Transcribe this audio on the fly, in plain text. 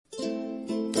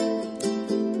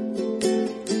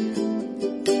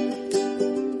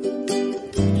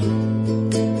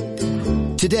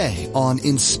today on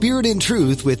In Spirit and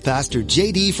Truth with Pastor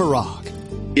J.D. Farag.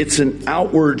 It's an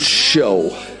outward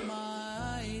show,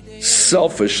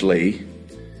 selfishly,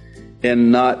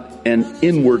 and not an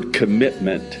inward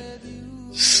commitment,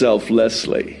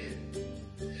 selflessly.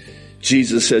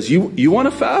 Jesus says, you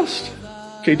want to fast?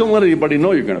 Okay, don't let anybody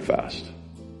know you're going to fast.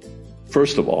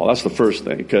 First of all, that's the first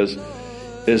thing, because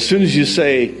as soon as you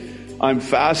say, I'm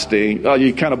fasting,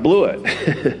 you kind of blew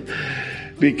it.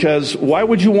 Because why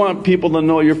would you want people to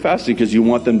know you're fasting? Because you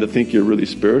want them to think you're really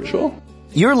spiritual?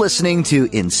 You're listening to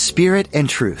In Spirit and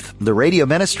Truth, the radio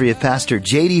ministry of Pastor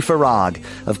J.D. Farag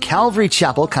of Calvary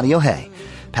Chapel, Kaneohe.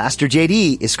 Pastor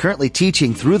J.D. is currently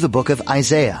teaching through the book of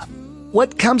Isaiah.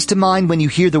 What comes to mind when you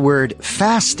hear the word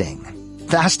fasting?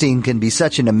 Fasting can be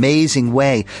such an amazing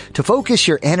way to focus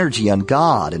your energy on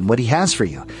God and what He has for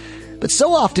you. But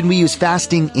so often we use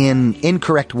fasting in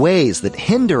incorrect ways that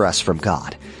hinder us from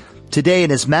God. Today in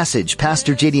his message,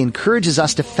 Pastor J.D. encourages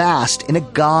us to fast in a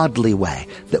godly way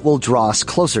that will draw us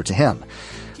closer to Him.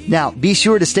 Now, be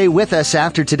sure to stay with us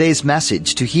after today's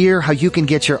message to hear how you can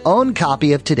get your own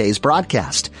copy of today's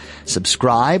broadcast.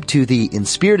 Subscribe to the In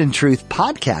Spirit and Truth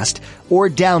podcast or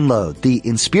download the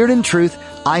In Spirit and Truth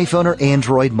iPhone or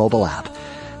Android mobile app.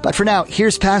 But for now,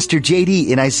 here's Pastor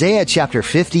J.D. in Isaiah chapter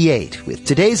 58 with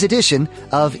today's edition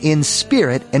of In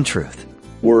Spirit and Truth.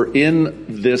 We're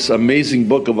in this amazing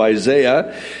book of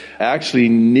Isaiah, actually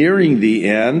nearing the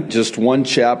end, just one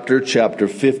chapter, chapter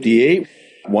 58.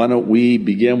 Why don't we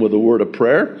begin with a word of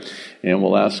prayer, and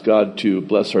we'll ask God to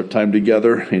bless our time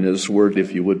together in His Word.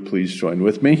 If you would, please join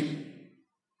with me.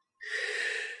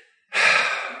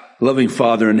 Loving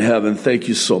Father in heaven, thank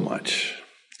you so much.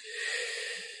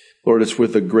 Lord, it's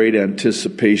with a great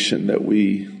anticipation that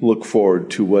we look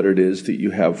forward to what it is that you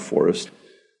have for us.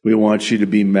 We want you to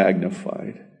be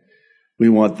magnified. We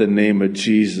want the name of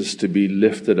Jesus to be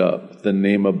lifted up, the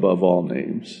name above all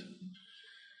names.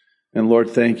 And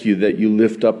Lord, thank you that you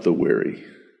lift up the weary.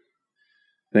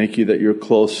 Thank you that you're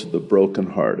close to the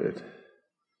brokenhearted.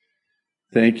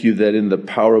 Thank you that in the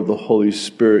power of the Holy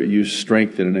Spirit you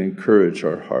strengthen and encourage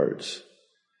our hearts.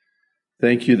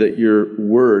 Thank you that your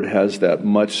word has that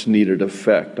much needed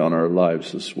effect on our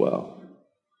lives as well.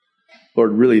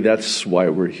 Lord, really that's why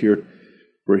we're here.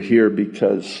 We're here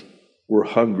because we're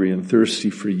hungry and thirsty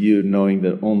for you, knowing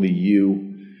that only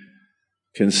you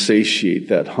can satiate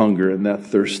that hunger and that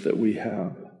thirst that we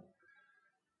have.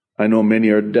 I know many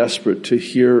are desperate to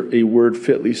hear a word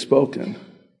fitly spoken,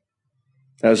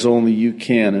 as only you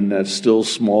can in that still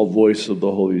small voice of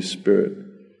the Holy Spirit,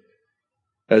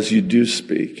 as you do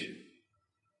speak.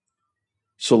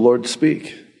 So Lord,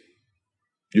 speak.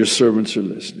 Your servants are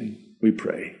listening, we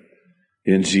pray.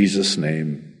 In Jesus'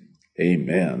 name,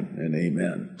 amen and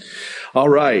amen. All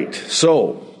right,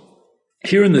 so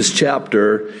here in this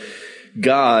chapter,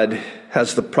 God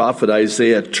has the prophet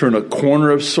Isaiah turn a corner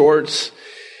of sorts,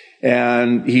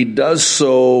 and he does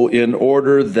so in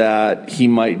order that he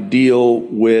might deal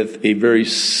with a very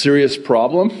serious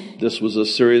problem. This was a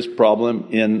serious problem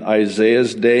in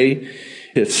Isaiah's day.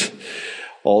 It's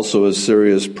also a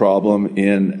serious problem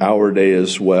in our day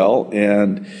as well,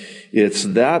 and it's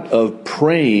that of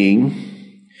praying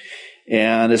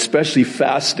and especially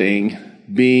fasting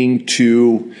being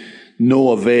to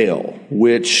no avail,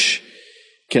 which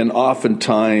can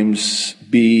oftentimes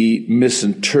be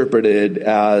misinterpreted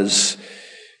as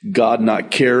God not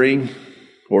caring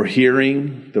or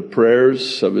hearing the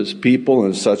prayers of His people,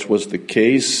 and such was the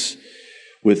case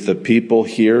with the people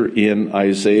here in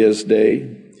Isaiah's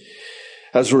day.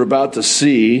 As we're about to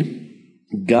see,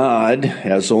 God,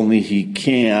 as only He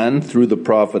can through the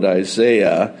prophet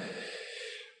Isaiah,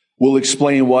 will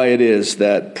explain why it is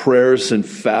that prayers and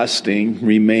fasting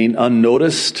remain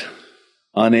unnoticed,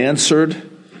 unanswered,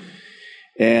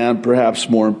 and perhaps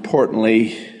more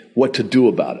importantly, what to do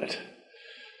about it.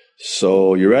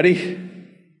 So, you ready?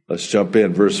 Let's jump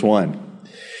in. Verse 1.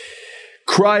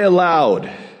 Cry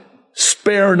aloud,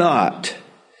 spare not.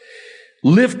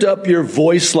 Lift up your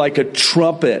voice like a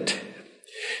trumpet.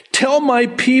 Tell my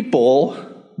people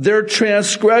their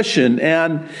transgression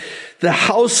and the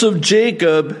house of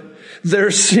Jacob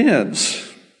their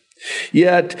sins.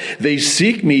 Yet they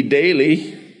seek me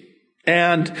daily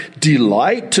and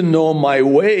delight to know my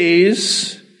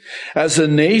ways, as a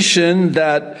nation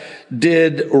that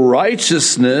did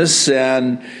righteousness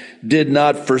and did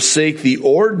not forsake the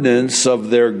ordinance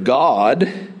of their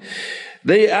God.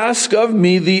 They ask of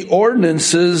me the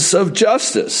ordinances of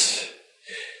justice.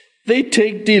 They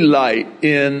take delight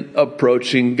in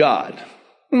approaching God.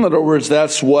 In other words,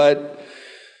 that's what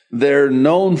they're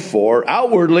known for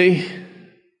outwardly,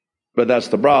 but that's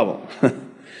the problem.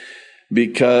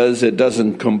 because it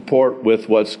doesn't comport with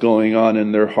what's going on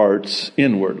in their hearts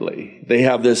inwardly. They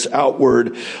have this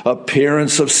outward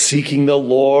appearance of seeking the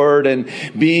Lord and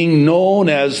being known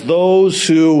as those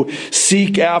who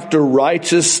seek after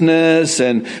righteousness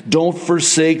and don't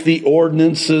forsake the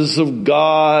ordinances of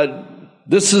God.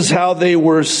 This is how they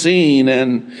were seen.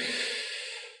 And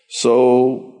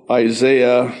so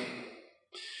Isaiah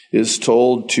is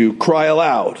told to cry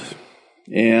aloud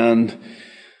and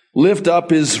lift up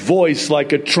his voice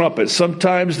like a trumpet.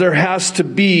 Sometimes there has to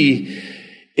be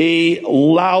a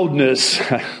loudness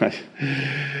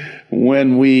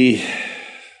when we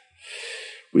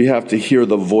have to hear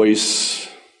the voice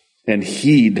and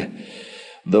heed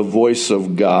the voice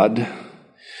of God.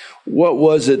 What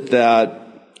was it that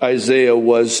Isaiah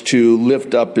was to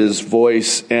lift up his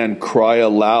voice and cry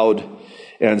aloud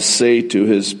and say to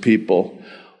his people?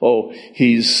 Oh,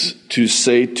 he's to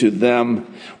say to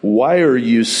them, why are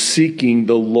you seeking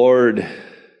the Lord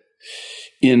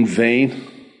in vain?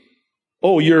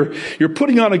 Oh, you're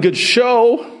putting on a good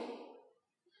show.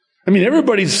 I mean,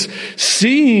 everybody's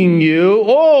seeing you.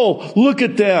 Oh, look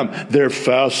at them. They're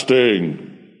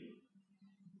fasting.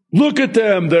 Look at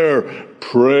them. They're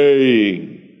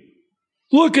praying.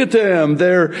 Look at them.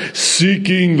 They're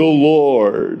seeking the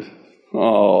Lord.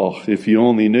 Oh, if you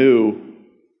only knew.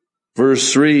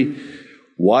 Verse 3,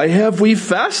 why have we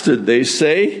fasted, they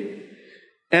say,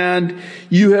 and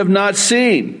you have not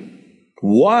seen?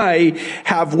 Why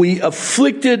have we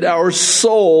afflicted our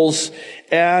souls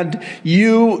and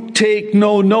you take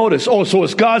no notice? Oh, so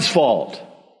it's God's fault.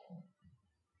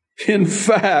 In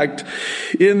fact,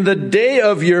 in the day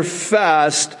of your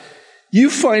fast, you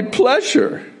find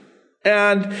pleasure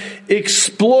and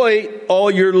exploit all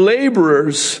your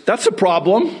laborers. That's a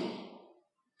problem.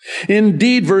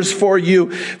 Indeed, verse 4, you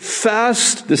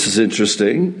fast, this is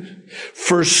interesting,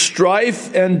 for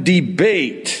strife and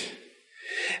debate,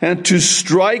 and to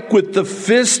strike with the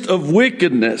fist of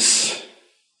wickedness.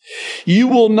 You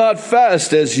will not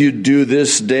fast as you do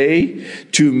this day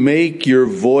to make your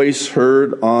voice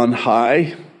heard on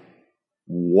high.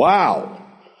 Wow.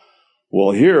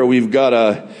 Well, here we've got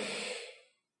a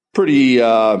pretty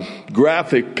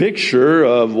graphic picture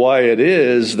of why it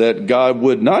is that God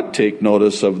would not take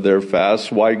notice of their fast,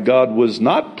 why God was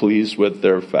not pleased with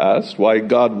their fast, why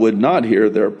God would not hear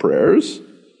their prayers.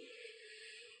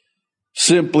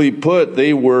 Simply put,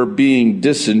 they were being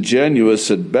disingenuous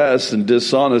at best and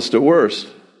dishonest at worst.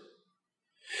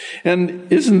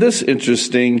 And isn't this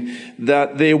interesting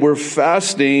that they were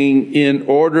fasting in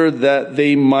order that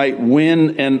they might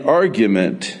win an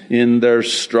argument in their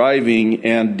striving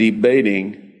and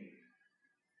debating?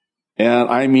 And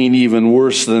I mean, even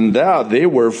worse than that, they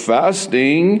were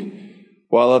fasting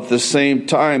while at the same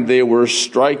time they were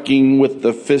striking with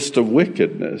the fist of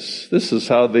wickedness. This is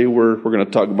how they were, we're going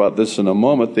to talk about this in a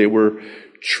moment, they were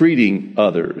treating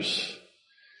others.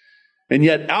 And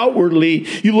yet outwardly,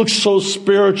 you look so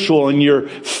spiritual and you're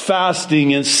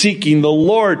fasting and seeking the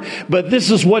Lord. But this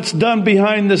is what's done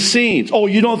behind the scenes. Oh,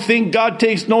 you don't think God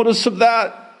takes notice of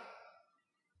that?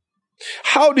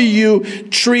 How do you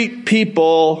treat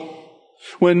people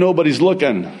when nobody's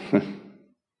looking?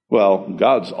 Well,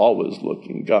 God's always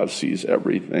looking. God sees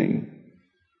everything.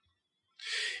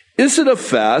 Is it a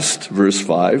fast, verse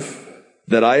 5,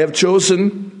 that I have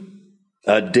chosen,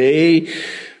 a day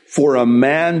for a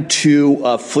man to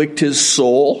afflict his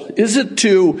soul? Is it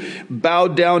to bow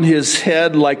down his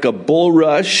head like a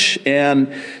bulrush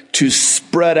and to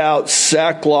spread out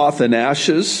sackcloth and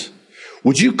ashes?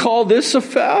 Would you call this a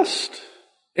fast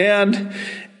and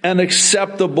an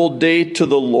acceptable day to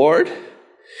the Lord?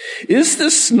 Is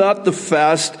this not the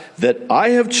fast that I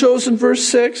have chosen, verse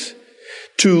 6?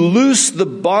 To loose the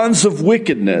bonds of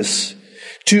wickedness,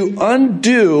 to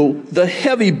undo the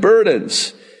heavy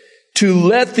burdens, to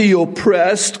let the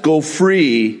oppressed go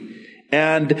free,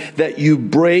 and that you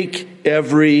break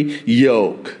every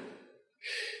yoke.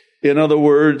 In other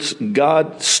words,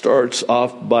 God starts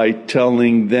off by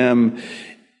telling them,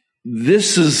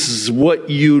 this is what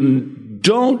you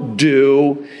don't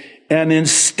do, and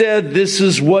instead this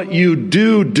is what you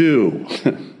do.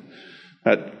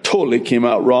 That totally came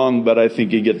out wrong, but I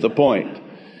think you get the point.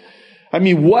 I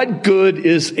mean, what good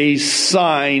is a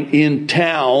sign in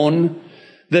town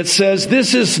that says,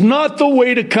 this is not the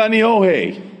way to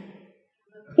Kaneohe?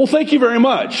 Well, thank you very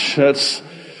much. That's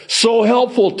so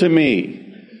helpful to me.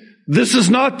 This is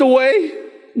not the way?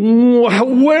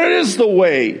 Where is the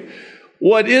way?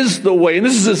 What is the way? And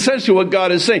this is essentially what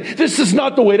God is saying. This is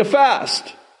not the way to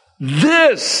fast.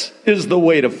 This is the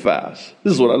way to fast.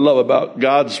 This is what I love about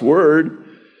God's Word.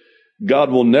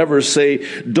 God will never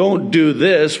say, don't do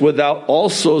this, without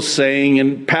also saying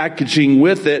and packaging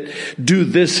with it, do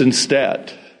this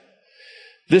instead.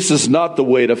 This is not the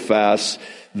way to fast.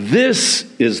 This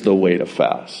is the way to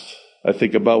fast. I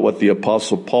think about what the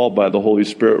Apostle Paul, by the Holy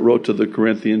Spirit, wrote to the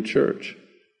Corinthian church.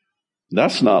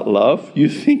 That's not love. You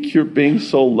think you're being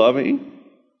so loving?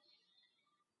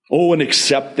 Oh, and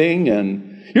accepting,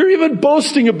 and you're even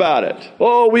boasting about it.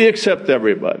 Oh, we accept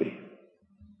everybody.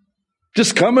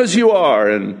 Just come as you are,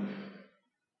 and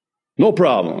no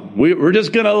problem. We're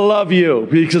just going to love you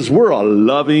because we're a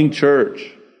loving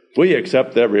church. We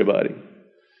accept everybody.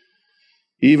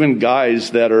 Even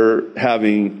guys that are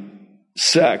having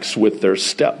sex with their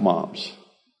stepmoms,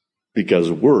 because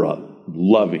we're a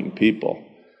loving people.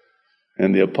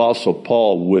 And the Apostle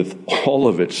Paul, with all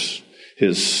of his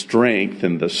strength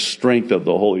and the strength of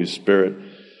the Holy Spirit,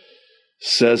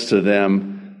 says to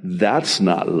them, that's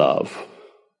not love.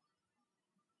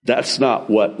 That's not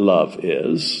what love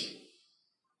is.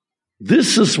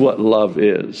 This is what love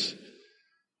is.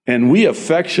 And we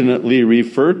affectionately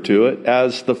refer to it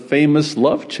as the famous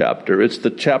love chapter. It's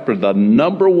the chapter, the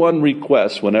number one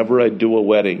request whenever I do a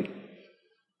wedding.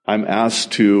 I'm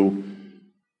asked to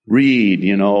read,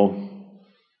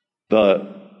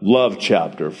 the love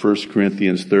chapter, 1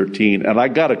 Corinthians 13. And I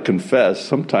got to confess,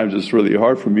 sometimes it's really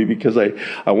hard for me because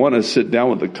I want to sit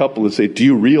down with a couple and say, do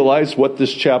you realize what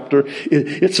this chapter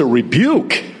is? It's a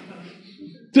rebuke.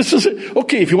 This is,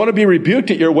 okay, if you want to be rebuked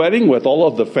at your wedding with all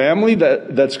of the family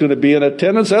that's going to be in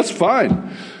attendance, that's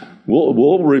fine.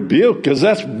 We'll rebuke, because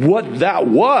that's what that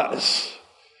was.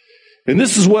 And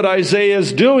this is what Isaiah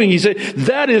is doing. He said,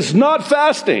 that is not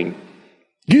fasting.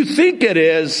 You think it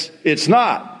is, it's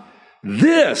not.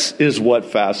 This is what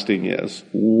fasting is.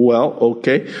 Well,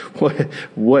 okay.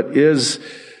 What is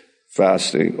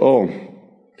fasting? Oh,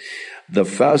 the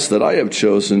fast that I have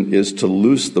chosen is to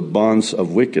loose the bonds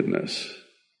of wickedness,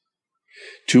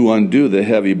 to undo the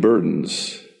heavy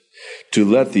burdens, to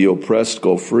let the oppressed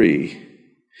go free,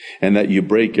 and that you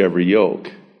break every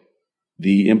yoke.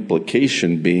 The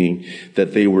implication being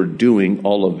that they were doing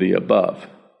all of the above,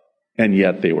 and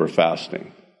yet they were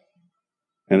fasting.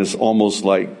 And it's almost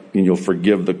like, and you'll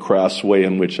forgive the crass way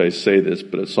in which I say this,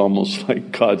 but it's almost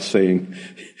like God saying,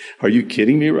 are you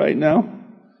kidding me right now?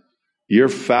 You're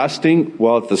fasting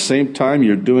while at the same time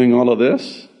you're doing all of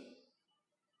this?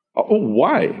 Oh,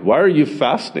 why? Why are you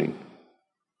fasting?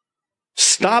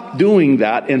 Stop doing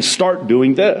that and start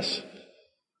doing this.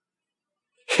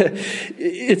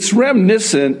 It's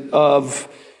reminiscent of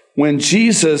when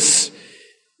Jesus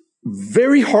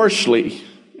very harshly,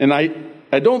 and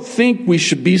I don't think we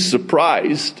should be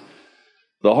surprised,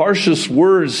 the harshest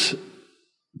words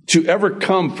to ever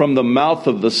come from the mouth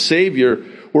of the Savior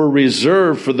were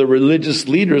reserved for the religious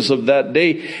leaders of that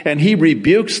day. And he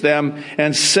rebukes them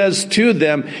and says to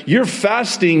them, your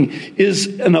fasting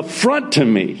is an affront to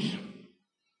me,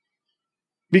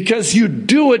 because you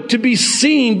do it to be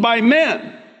seen by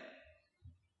men.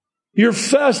 You're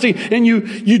fasting and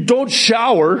you don't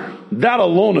shower. That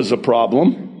alone is a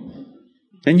problem.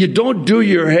 And you don't do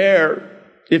your hair,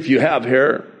 if you have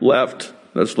hair left.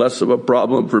 That's less of a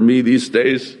problem for me these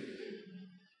days.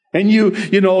 And you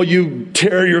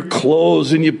tear your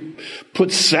clothes and you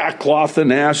put sackcloth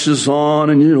and ashes on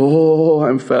and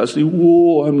I'm fasting.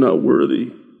 Whoa, I'm not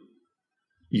worthy.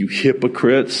 You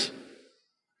hypocrites.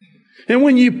 And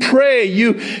when you pray,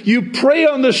 you pray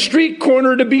on the street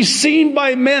corner to be seen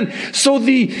by men. So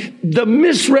the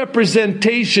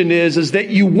misrepresentation is that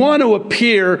you want to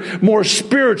appear more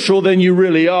spiritual than you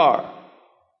really are.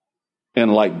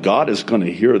 And like God is going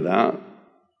to hear that?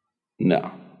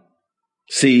 No.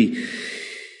 See,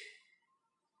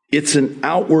 it's an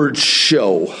outward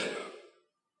show,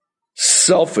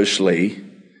 selfishly,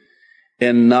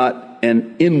 and not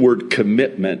an inward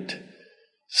commitment,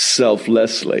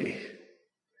 selflessly.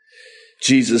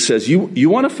 Jesus says, you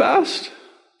want to fast?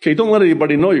 Okay, don't let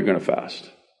anybody know you're going to fast.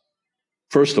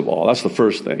 First of all, that's the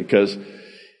first thing, because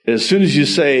as soon as you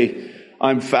say,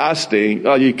 I'm fasting,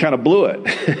 you kind of blew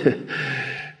it.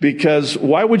 Because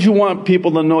why would you want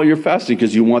people to know you're fasting?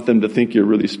 Because you want them to think you're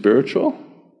really spiritual?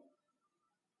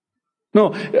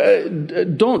 No,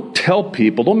 don't tell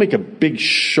people, don't make a big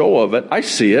show of it. I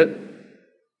see it.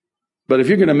 But if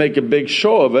you're going to make a big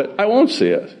show of it, I won't see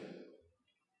it.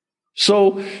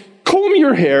 So comb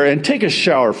your hair and take a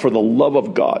shower, for the love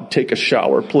of God. Take a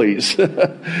shower, please.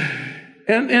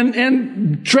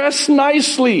 and dress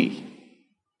nicely.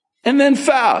 And then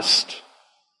fast.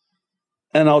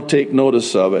 And I'll take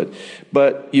notice of it.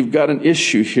 But you've got an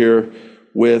issue here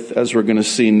with, as we're going to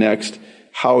see next,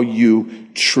 how you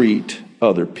treat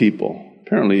other people.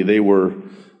 Apparently they were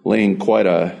laying quite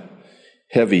a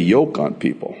heavy yoke on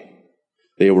people.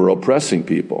 They were oppressing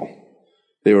people.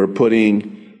 They were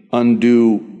putting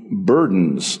undue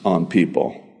burdens on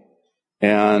people.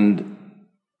 And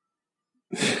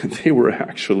they were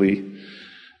actually,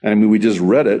 we just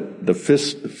read it, the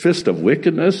fist of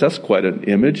wickedness. That's quite an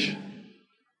image.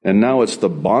 And now it's the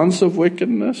bonds of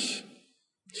wickedness.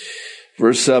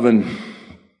 Verse 7,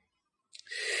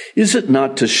 is it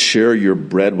not to share your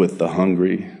bread with the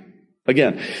hungry?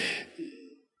 Again,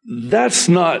 that's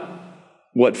not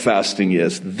what fasting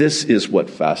is. This is what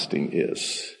fasting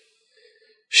is.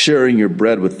 Sharing your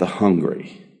bread with the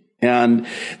hungry. And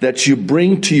that you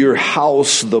bring to your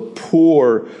house the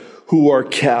poor who are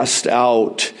cast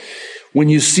out. When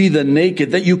you see the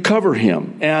naked, that you cover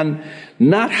him and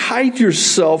not hide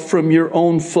yourself from your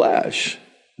own flesh.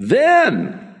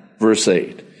 Then, verse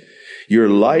 8, your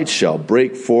light shall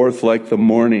break forth like the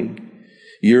morning.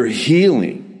 Your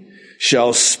healing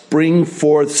shall spring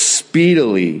forth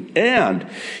speedily, and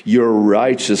your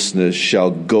righteousness shall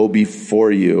go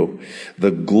before you. The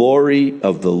glory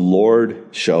of the Lord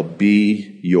shall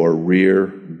be your rear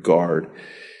guard.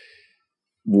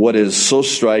 What is so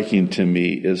striking to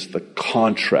me is the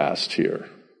contrast here.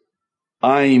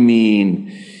 I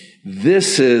mean,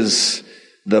 this is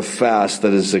the fast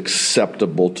that is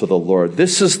acceptable to the Lord.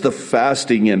 This is the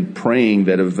fasting and praying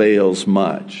that avails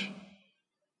much.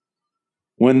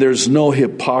 When there's no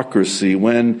hypocrisy,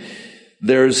 when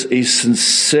there's a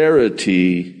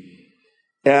sincerity,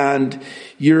 and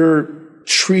you're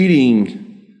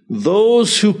treating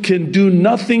those who can do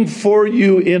nothing for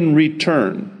you in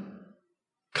return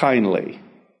kindly,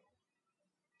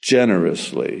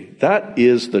 generously. That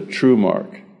is the true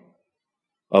mark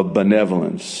of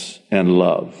benevolence and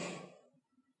love.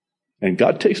 And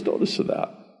God takes notice of that.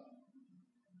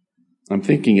 I'm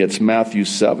thinking it's Matthew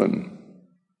 7.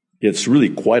 It's really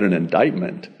quite an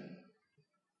indictment.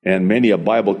 And many a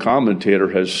Bible commentator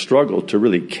has struggled to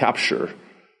really capture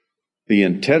the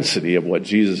intensity of what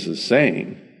Jesus is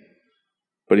saying.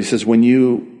 But he says, when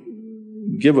you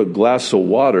give a glass of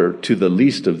water to the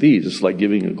least of these, it's like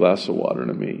giving a glass of water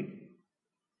to me.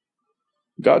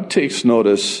 God takes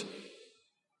notice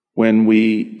when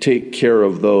we take care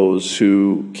of those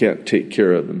who can't take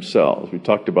care of themselves. We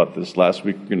talked about this last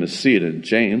week. We're going to see it in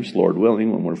James, Lord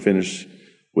willing, when we're finished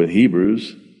with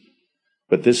Hebrews.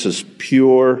 But this is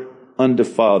pure,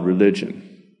 undefiled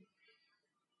religion.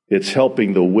 It's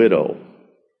helping the widow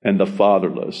and the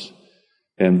fatherless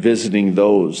and visiting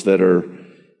those that are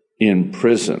in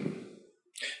prison.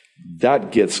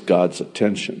 That gets God's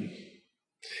attention.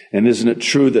 And isn't it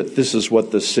true that this is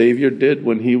what the Savior did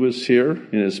when he was here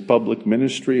in his public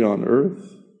ministry on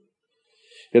earth?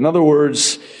 In other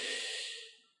words,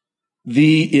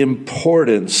 the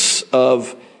importance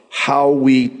of how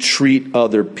we treat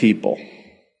other people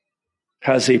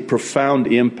has a profound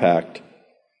impact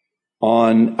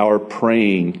on our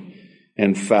praying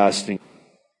and fasting.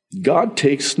 God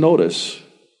takes notice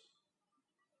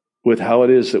with how it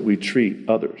is that we treat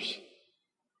others.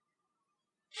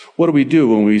 What do we do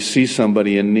when we see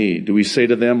somebody in need? Do we say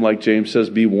to them, like James says,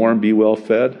 be warm, be well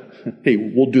fed? Hey,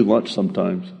 we'll do lunch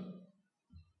sometimes.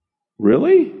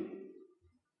 Really?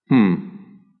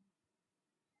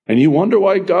 And you wonder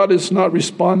why God is not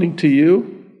responding to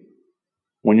you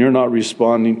when you're not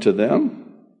responding to them?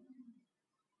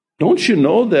 Don't you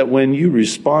know that when you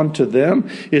respond to them,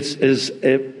 it's as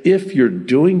if you're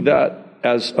doing that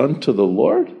as unto the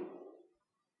Lord?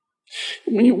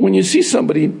 When you see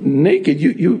somebody naked,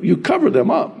 you cover them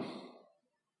up.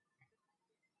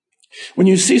 When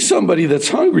you see somebody that's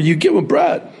hungry, you give them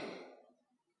bread.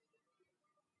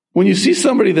 When you see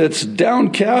somebody that's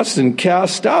downcast and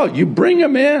cast out, you bring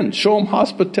them in, show them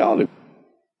hospitality.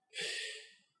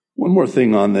 One more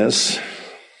thing on this.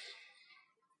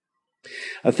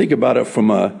 I think about it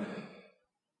from a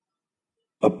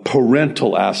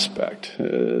parental aspect.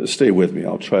 Stay with me.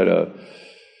 I'll try to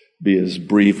be as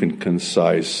brief and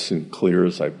concise and clear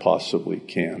as I possibly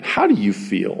can. How do you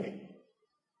feel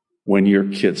when your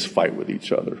kids fight with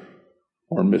each other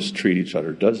or mistreat each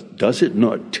other? Does it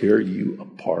not tear you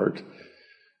apart?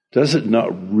 Does it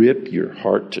not rip your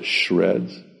heart to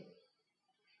shreds?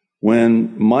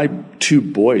 When my two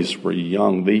boys were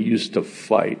young, they used to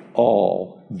fight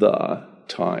all the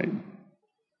time.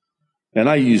 And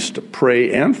I used to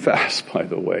pray and fast, by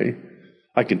the way.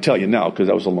 I can tell you now because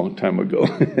that was a long time ago.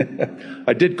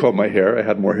 I did comb my hair. I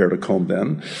had more hair to comb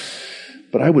then.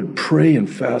 But I would pray and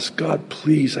fast. God,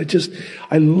 please,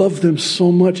 I love them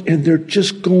so much. And they're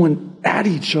just going at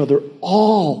each other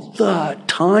all the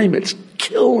time. It's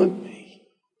killing me.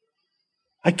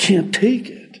 I can't take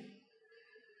it.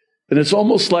 And it's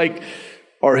almost like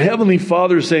our Heavenly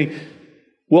Father is saying,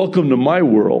 Welcome to my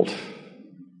world.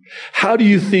 How do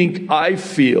you think I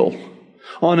feel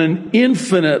on an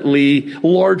infinitely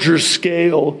larger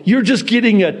scale? You're just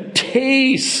getting a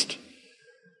taste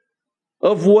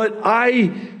of what I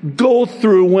go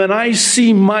through when I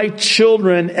see my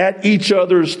children at each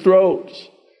other's throats.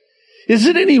 Is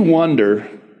it any wonder?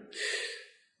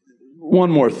 One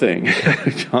more thing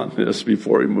on this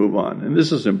before we move on, and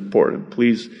this is important.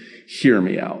 Please hear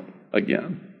me out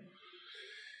again.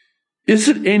 Is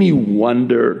it any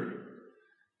wonder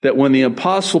that when the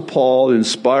Apostle Paul,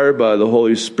 inspired by the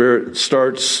Holy Spirit,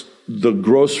 starts the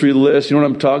grocery list, you know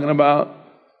what I'm talking about?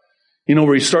 You know,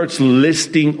 where he starts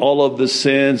listing all of the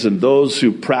sins, and those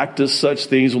who practice such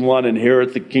things will not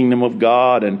inherit the kingdom of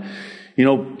God, and, you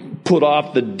know, put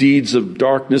off the deeds of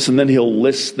darkness, and then he'll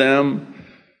list them.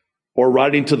 Or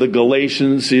writing to the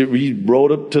Galatians, he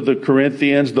wrote it to the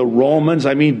Corinthians, the Romans.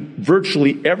 I mean,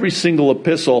 virtually every single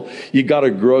epistle, you got a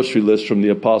grocery list from the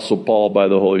Apostle Paul by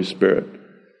the Holy Spirit.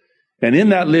 And in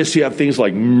that list, you have things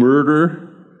like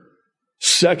murder,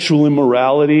 sexual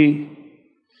immorality,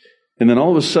 and then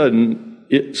all of a sudden,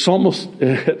 it's almost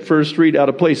at first read out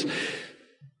of place.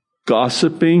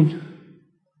 Gossiping,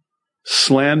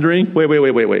 slandering.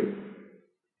 Wait.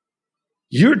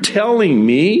 You're telling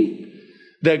me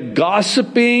that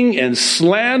gossiping and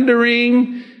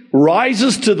slandering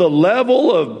rises to the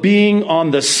level of being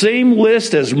on the same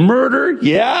list as murder?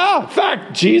 Yeah. In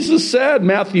fact, Jesus said,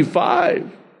 Matthew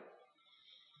 5,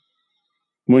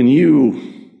 when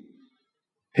you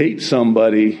hate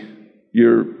somebody,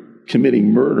 you're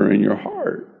committing murder in your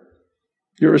heart.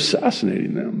 You're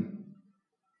assassinating them.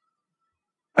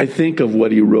 I think of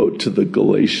what he wrote to the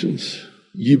Galatians.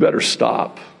 You better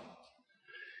stop.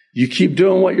 You keep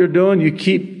doing what you're doing. You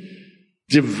keep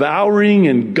devouring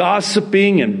and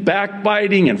gossiping and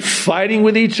backbiting and fighting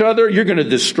with each other. You're going to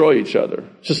destroy each other.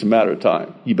 It's just a matter of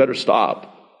time. You better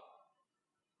stop.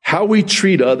 How we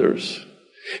treat others.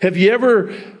 Have you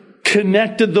ever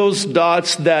connected those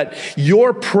dots that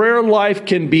your prayer life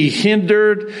can be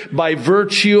hindered by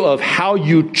virtue of how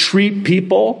you treat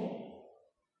people?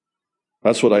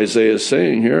 That's what Isaiah is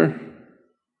saying here.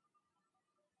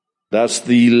 That's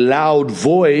the loud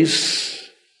voice,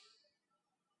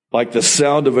 like the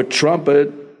sound of a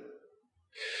trumpet.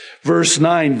 Verse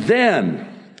 9,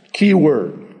 then, key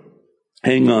word,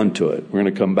 hang on to it. We're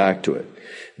going to come back to it.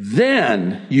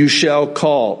 Then you shall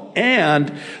call,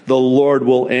 and the Lord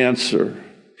will answer.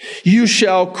 You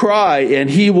shall cry, and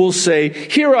he will say,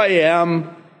 here I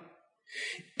am.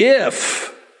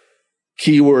 If,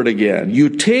 key word again, you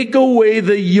take away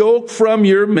the yoke from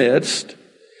your midst,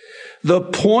 the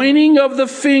pointing of the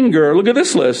finger, look at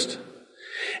this list,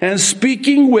 and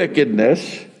speaking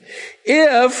wickedness,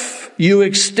 if you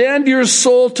extend your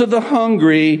soul to the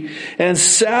hungry and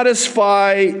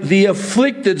satisfy the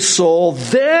afflicted soul,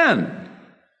 then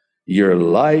your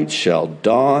light shall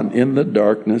dawn in the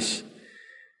darkness,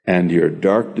 and your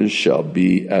darkness shall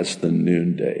be as the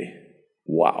noonday.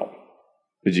 Wow.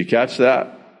 Did you catch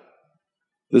that?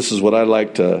 This is what I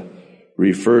like to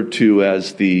refer to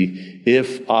as the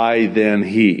if I then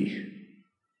he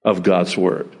of God's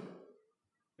word.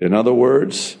 In other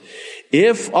words,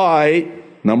 if I,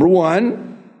 number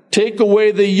one, take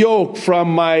away the yoke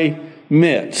from my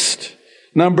midst.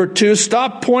 Number two,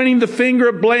 stop pointing the finger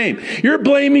of blame. You're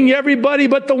blaming everybody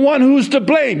but the one who's to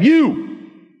blame, you.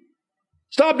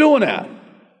 Stop doing that.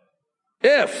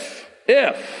 If,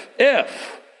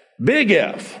 big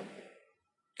F.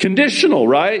 Conditional,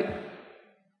 right?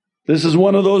 This is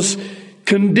one of those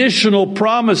conditional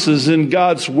promises in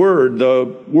God's word.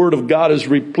 The word of God is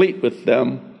replete with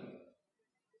them.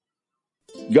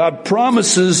 God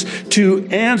promises to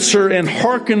answer and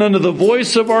hearken unto the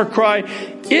voice of our cry.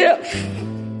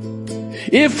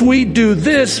 If we do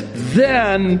this,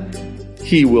 then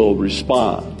he will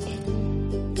respond.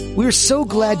 We're so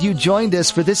glad you joined us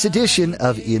for this edition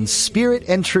of In Spirit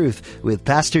and Truth with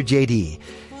Pastor J.D.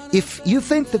 If you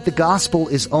think that the gospel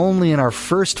is only in our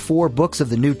first 4 books of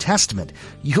the New Testament,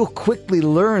 you'll quickly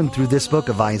learn through this book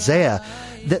of Isaiah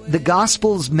that the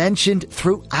gospel is mentioned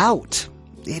throughout.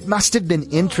 It must have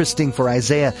been interesting for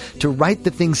Isaiah to write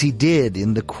the things he did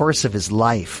in the course of his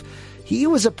life. He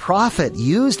was a prophet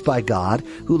used by God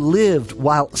who lived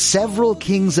while several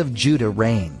kings of Judah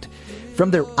reigned.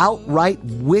 From their outright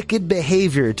wicked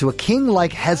behavior to a king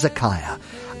like Hezekiah,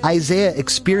 Isaiah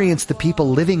experienced the people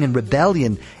living in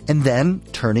rebellion and then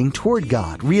turning toward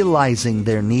God, realizing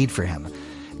their need for him.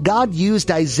 God used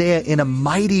Isaiah in a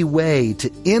mighty way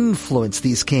to influence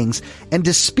these kings and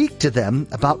to speak to them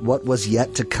about what was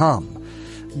yet to come.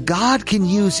 God can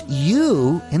use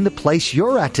you in the place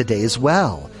you're at today as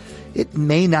well. It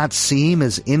may not seem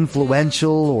as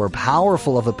influential or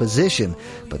powerful of a position,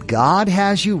 but God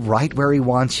has you right where He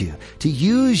wants you, to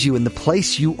use you in the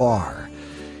place you are.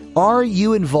 Are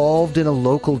you involved in a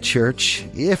local church?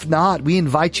 If not, we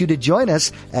invite you to join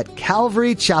us at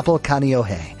Calvary Chapel,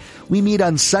 Kaneohe. We meet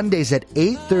on Sundays at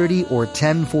 8:30 or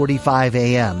 10:45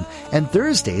 a.m. and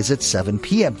Thursdays at 7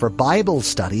 p.m. for Bible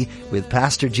study with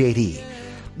Pastor J.D.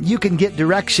 You can get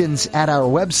directions at our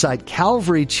website,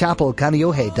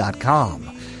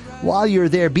 calvarychapelkaneohe.com. While you're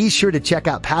there, be sure to check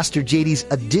out Pastor J.D.'s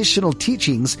additional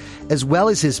teachings as well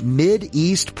as his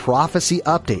Mid-East prophecy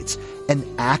updates, an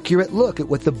accurate look at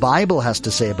what the Bible has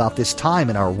to say about this time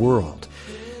in our world.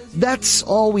 That's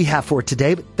all we have for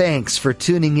today, but thanks for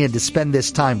tuning in to spend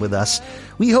this time with us.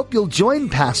 We hope you'll join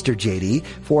Pastor J.D.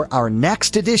 for our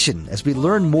next edition as we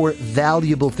learn more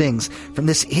valuable things from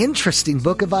this interesting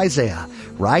book of Isaiah,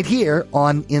 right here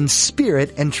on In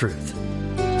Spirit and Truth.